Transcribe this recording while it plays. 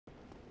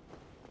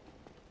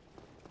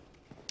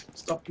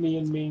Stop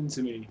being mean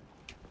to me.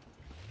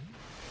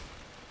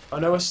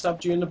 I know I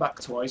stabbed you in the back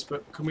twice,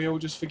 but can we all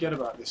just forget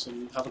about this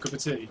and have a cup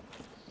of tea?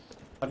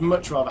 I'd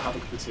much rather have a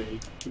cup of tea.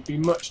 It would be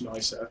much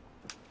nicer.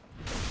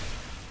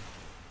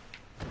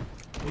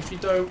 If you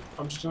don't,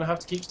 I'm just going to have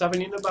to keep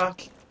stabbing you in the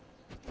back.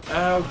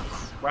 Oh,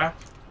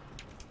 crap.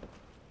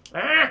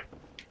 Ah!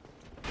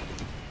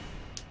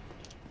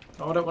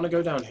 Oh, I don't want to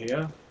go down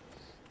here.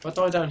 If I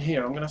die down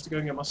here, I'm going to have to go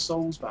and get my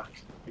souls back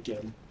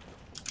again.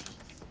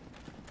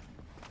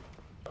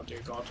 Oh,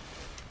 dear God.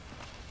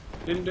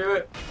 I didn't do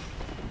it.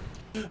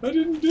 I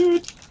didn't do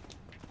it.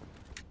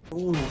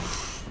 Ooh.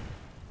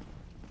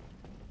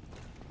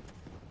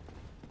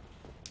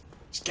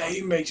 This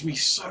game makes me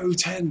so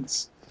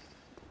tense.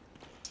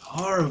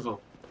 Horrible.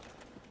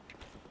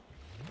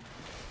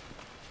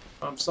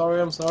 I'm sorry,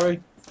 I'm sorry.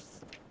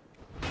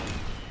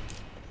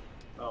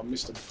 Oh, I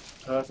missed a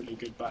perfectly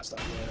good backstab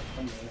there.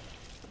 Come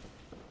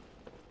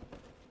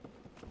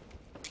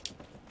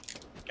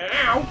there.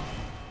 Ow!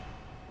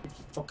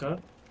 Fucker.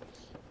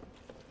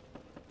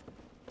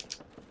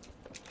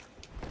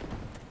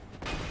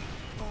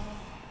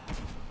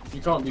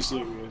 You can't be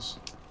serious.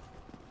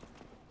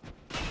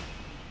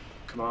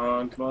 Come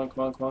on, come on,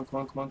 come on, come on, come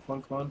on, come on, come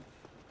on, come on.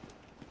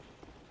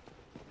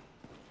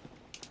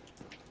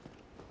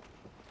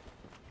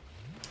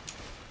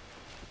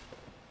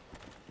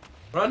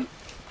 Run!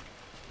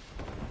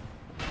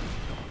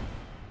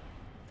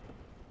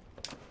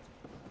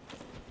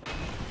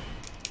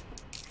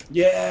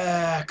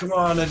 Yeah! Come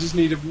on, I just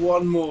needed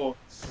one more.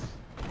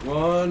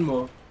 One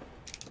more.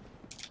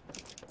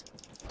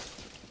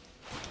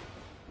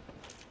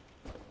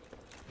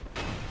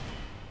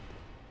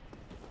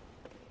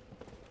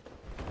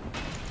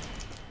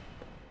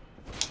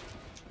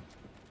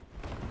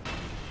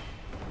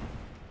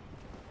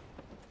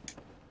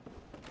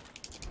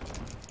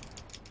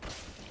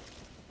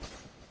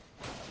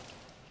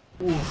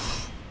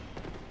 Oof.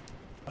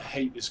 I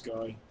hate this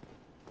guy.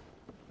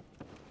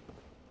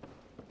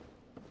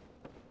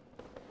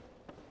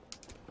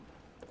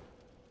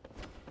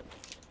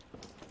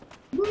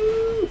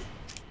 Woo!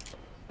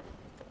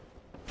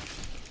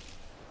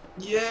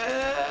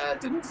 Yeah,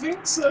 didn't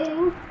think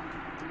so.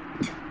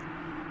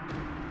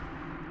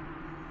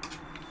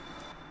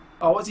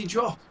 Oh, what did he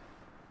drop?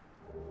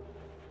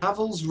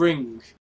 Havel's ring.